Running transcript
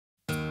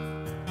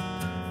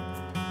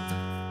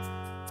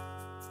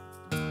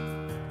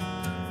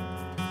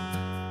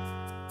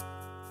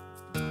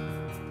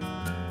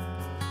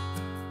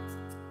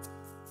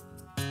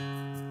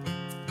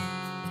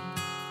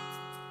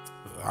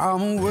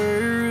I'm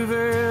aware of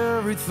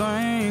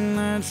everything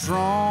that's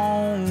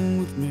wrong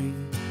with me,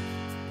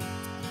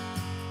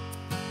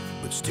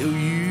 but still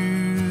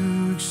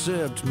you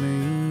accept me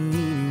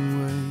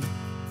anyway.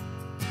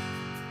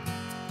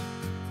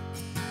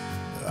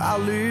 I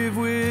live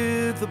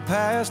with the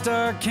past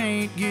I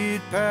can't get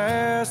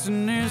past,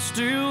 and it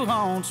still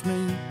haunts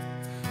me.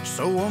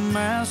 So I'm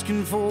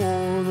asking for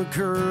the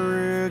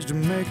courage to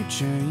make a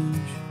change.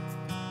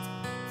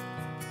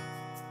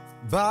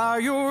 By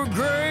your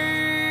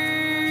grace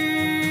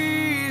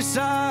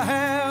I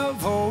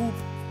have hope.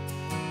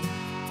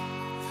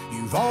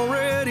 You've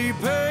already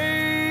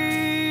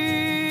paid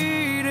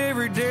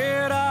every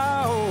debt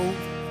I owe.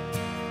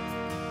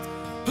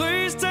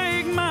 Please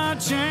take my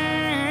chains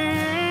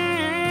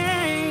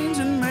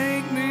and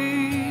make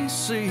me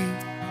see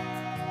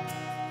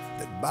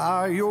that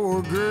by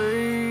your grace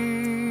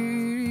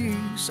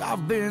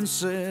I've been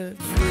set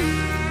free.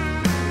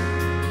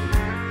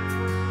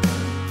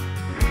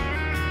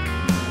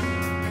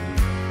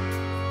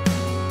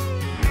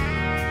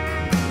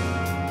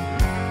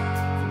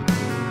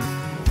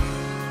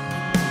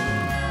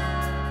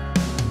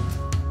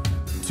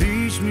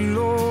 Teach me,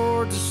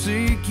 Lord, to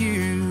seek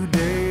you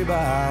day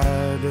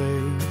by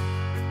day.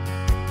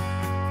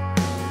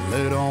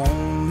 Let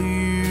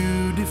only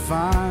you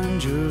define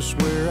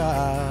just where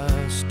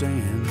I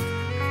stand.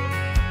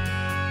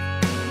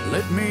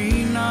 Let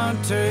me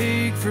not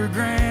take for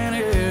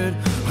granted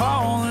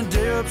all the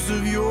depths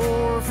of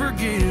your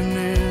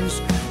forgiveness,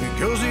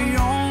 because the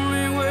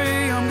only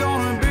way I'm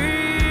gonna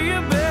be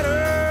a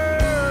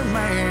better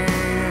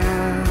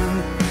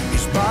man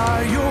is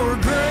by your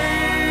grace.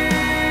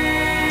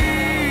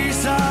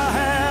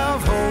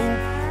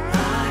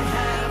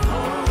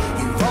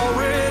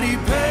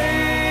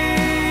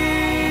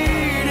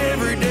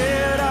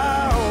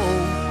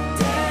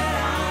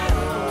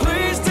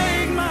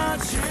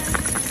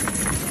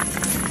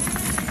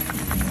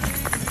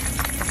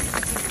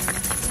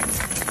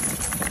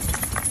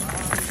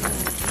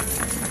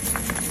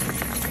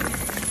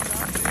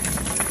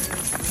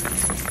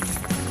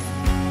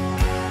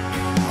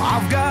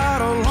 I've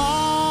got a